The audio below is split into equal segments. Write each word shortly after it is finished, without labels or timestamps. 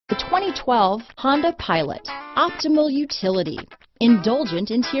2012 Honda Pilot. Optimal utility,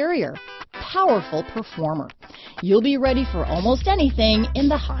 indulgent interior, powerful performer. You'll be ready for almost anything in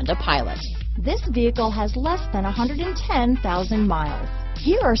the Honda Pilot. This vehicle has less than 110,000 miles.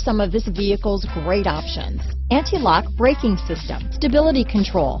 Here are some of this vehicle's great options: anti-lock braking system, stability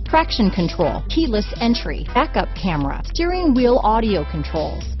control, traction control, keyless entry, backup camera, steering wheel audio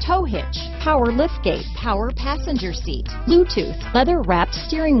controls, tow hitch, power liftgate, power passenger seat, Bluetooth, leather wrapped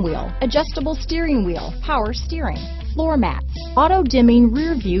steering wheel, adjustable steering wheel, power steering, floor mats, auto dimming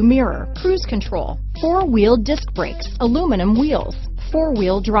rear view mirror, cruise control, 4-wheel disc brakes, aluminum wheels,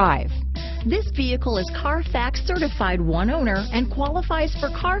 4-wheel drive. This vehicle is Carfax certified one owner and qualifies for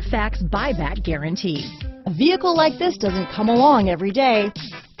Carfax buyback guarantee. A vehicle like this doesn't come along every day.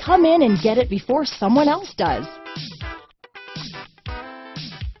 Come in and get it before someone else does.